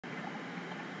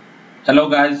Hello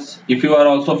guys, if you are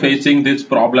also facing this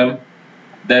problem,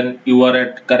 then you are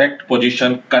at correct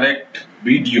position, correct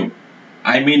video.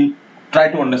 I mean, try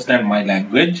to understand my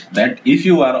language that if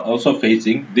you are also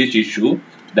facing this issue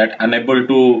that unable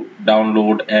to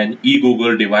download an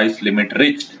e-Google device limit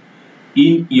reached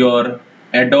in your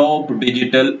Adobe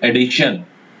Digital Edition.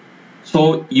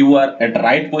 So you are at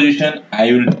right position.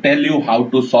 I will tell you how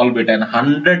to solve it and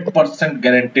 100%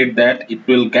 guaranteed that it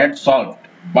will get solved.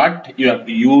 But you have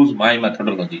to use my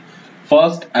methodology.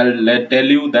 First, tell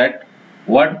you that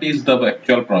what is the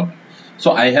actual problem.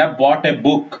 So I have bought a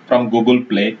book from Google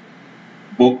Play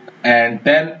book, and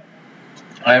then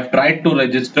I have tried to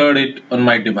register it on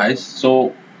my device.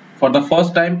 So for the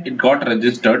first time it got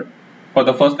registered.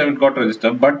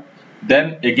 But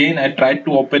then again I tried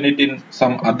to open it in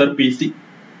some other PC,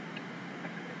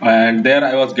 and there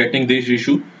I was getting this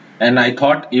issue. And I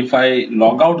thought if I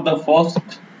log out the first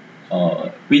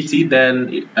PC,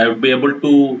 then I would be able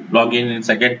to log in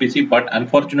second PC. But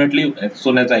unfortunately, as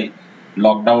soon as I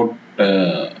logged out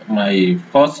my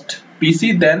first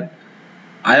PC, then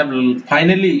I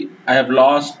have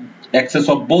lost access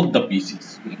of both the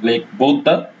PCs, like both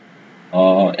the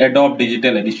Adobe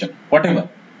Digital Edition, whatever.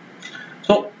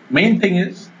 So main thing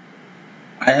is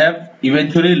I have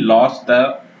eventually lost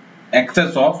the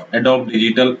access of Adobe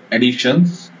Digital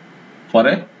Editions for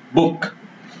a book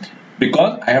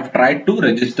because I have tried to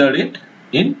register it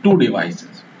in two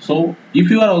devices. So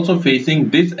if you are also facing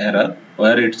this error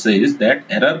where it says that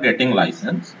error getting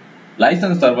license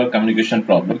server communication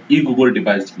problem, e-Google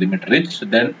device limit reached,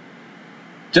 then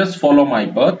just follow my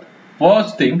path.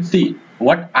 First thing, see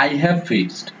what I have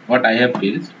faced.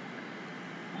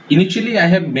 Initially, I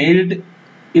have mailed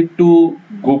it to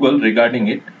Google regarding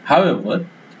it. However,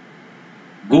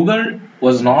 Google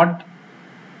was not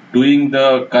doing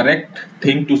the correct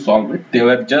thing to solve it. They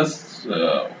were just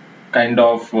kind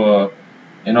of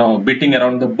beating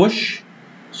around the bush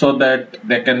so that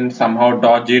they can somehow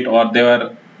dodge it, or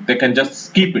they can just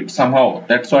skip it somehow.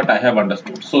 That's what I have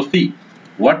understood. So see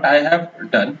what I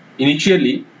have done.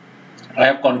 Initially I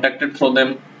have contacted to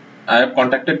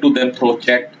them through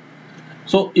chat.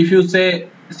 So if you see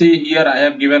here, I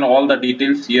have given all the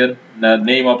details here, the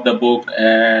name of the book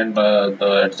and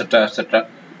the etc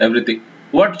everything.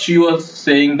 What she was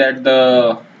saying that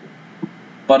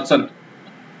person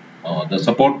the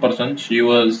support person, she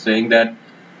was saying that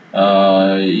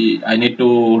I need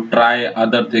to try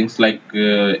other things like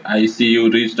I see you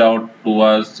reached out to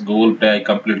us, Google Play, I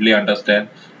completely understand,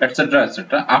 etc.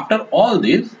 After all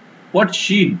this, what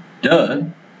she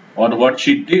done or what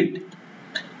she did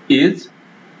is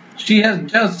she has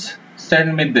just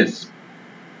sent me this.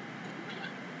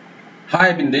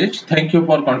 Hi Bindesh, thank you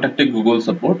for contacting Google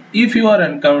support. If you are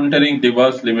encountering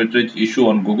device limited issue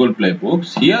on Google Play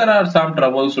Books, here are some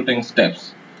troubleshooting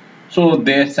steps. So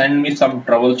they send me some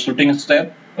troubleshooting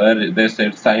step where they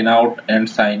said sign out and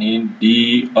sign in,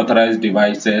 deauthorize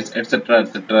devices, etc.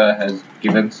 Has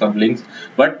given some links,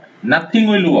 but nothing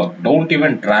will work. Don't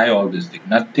even try all these things.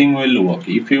 Nothing will work.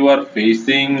 If you are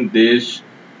facing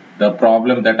the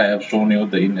problem that I have shown you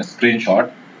in a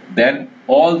screenshot, then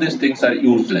all these things are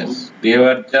useless. They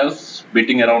were just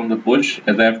beating around the bush.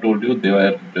 As I have told you, they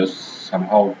were just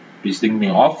somehow pissing me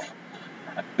off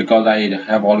because I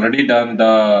have already done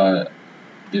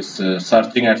this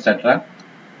searching etc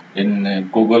in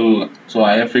Google. So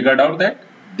I have figured out that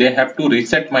they have to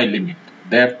reset my limit.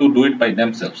 They have to do it by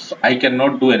themselves. So I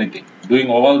cannot do anything. Doing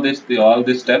all these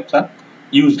steps are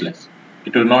useless.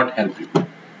 It will not help you.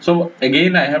 So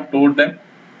again I have told them,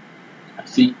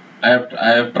 see, I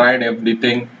have tried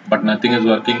everything but nothing is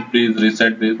working, please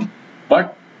reset this.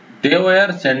 But they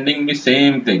were sending me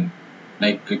same thing,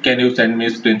 like can you send me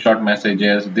screenshot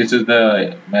messages. This is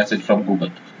the message from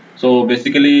Google. So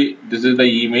basically this is the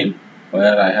email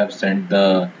where I have sent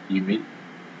the email,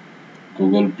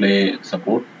 Google Play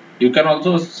support. You can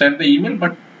also send the email,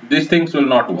 but these things will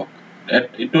not work.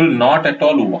 It will not at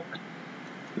all work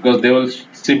because they will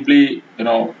simply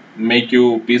make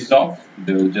you pissed off.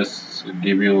 They will just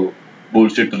give you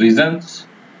bullshit reasons.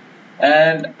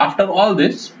 And after all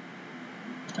this,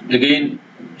 again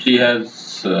she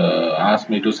has asked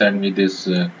me to send me this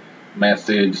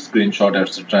message, screenshot,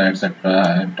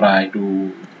 etc and try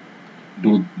to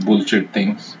do bullshit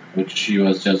things which she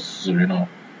was just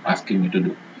asking me to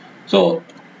do. So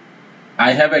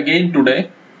I have again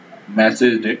today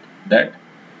messaged it that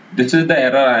this is the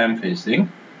error I am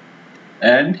facing,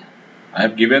 and I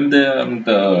have given them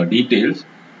the details,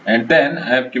 and then I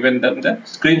have given them the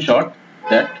screenshot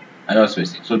that I was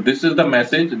facing. So this is the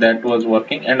message that was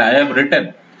working, and I have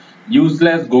written,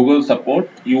 useless Google support,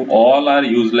 you all are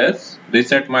useless,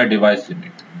 reset my device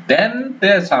limit. then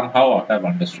they somehow have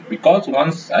understood, because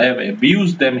once I have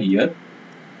abused them here,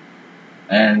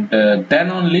 and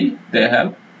then only they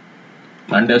have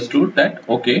understood that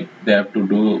okay, they have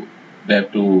to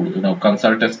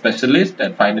consult a specialist,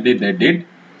 and finally they did,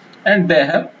 and they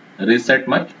have reset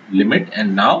my limit,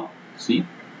 and now see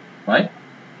my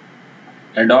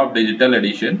Adobe Digital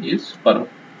Edition is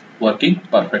working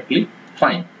perfectly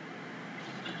fine.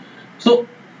 So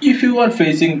if you are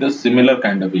facing the similar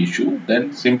kind of issue,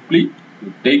 then simply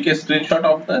you take a screenshot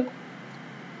of that,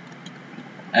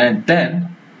 and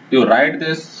then you write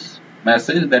this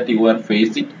message that you are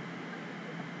facing,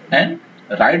 and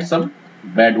write some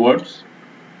bad words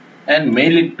and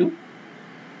mail it to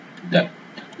them.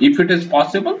 If it is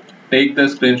possible, take the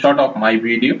screenshot of my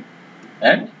video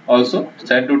and also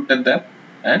send it to them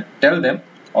and tell them,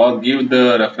 or give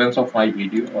the reference of my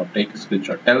video or take a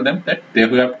screenshot. Tell them that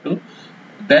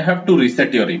they have to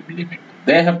reset your limit.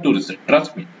 They have to reset.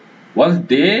 Trust me. Once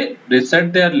they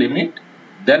reset their limit,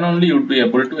 then only you would be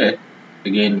able to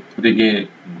again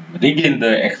regain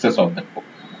the access of that book.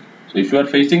 So if you are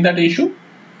facing that issue,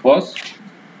 first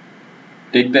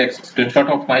take the screenshot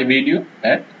of my video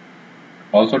and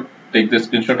also take the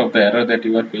screenshot of the error that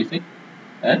you are facing,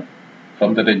 and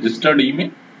from the registered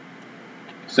email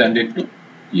send it to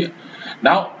here.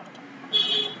 Now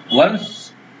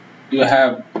once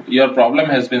your problem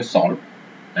has been solved,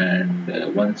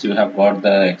 and once you have got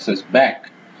the access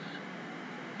back,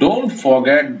 don't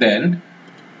forget then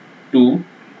to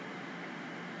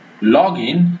log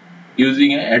in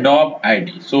using an Adobe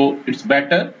ID. So it's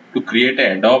better to create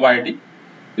an Adobe ID.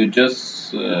 You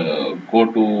just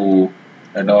go to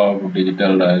Adobe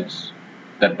Digital,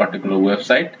 that particular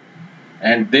website,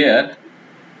 and there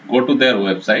go to their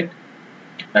website,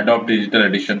 Adobe Digital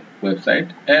Edition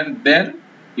website, and then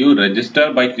you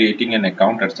register by creating an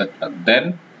account, etc.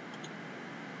 Then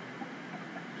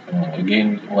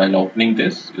again, while opening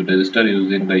this, you register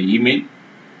using the email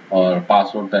or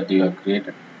password that you have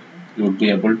created. You would be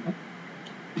able to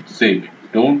save it.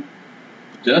 Don't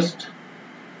just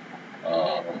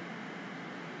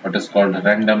what is called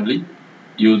randomly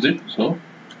use it, so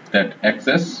that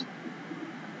access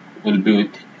will be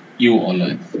with you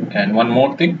always. And one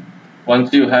more thing,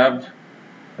 once you have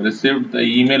received the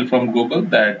email from Google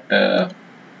that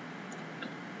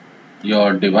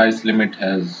your device limit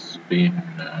has been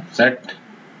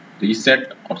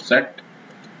reset or set,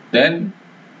 then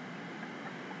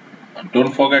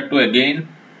don't forget to again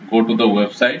go to the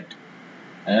website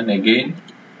and again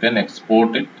you can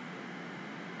export it.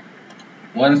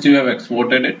 Once you have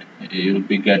exported it, you will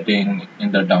be getting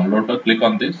in the download. Click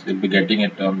on this, you'll be getting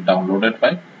it on downloaded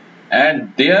file,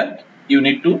 and there you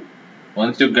need to,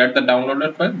 once you get the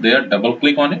downloaded file, there double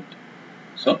click on it.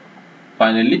 So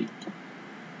finally,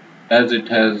 as it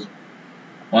has,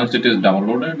 once it is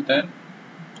downloaded, then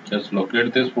just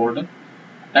locate this folder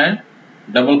and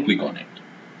double click on it.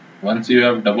 Once you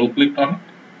have double clicked on it,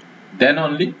 then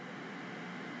only you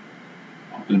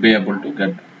will be able to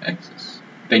get access.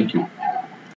 Thank you.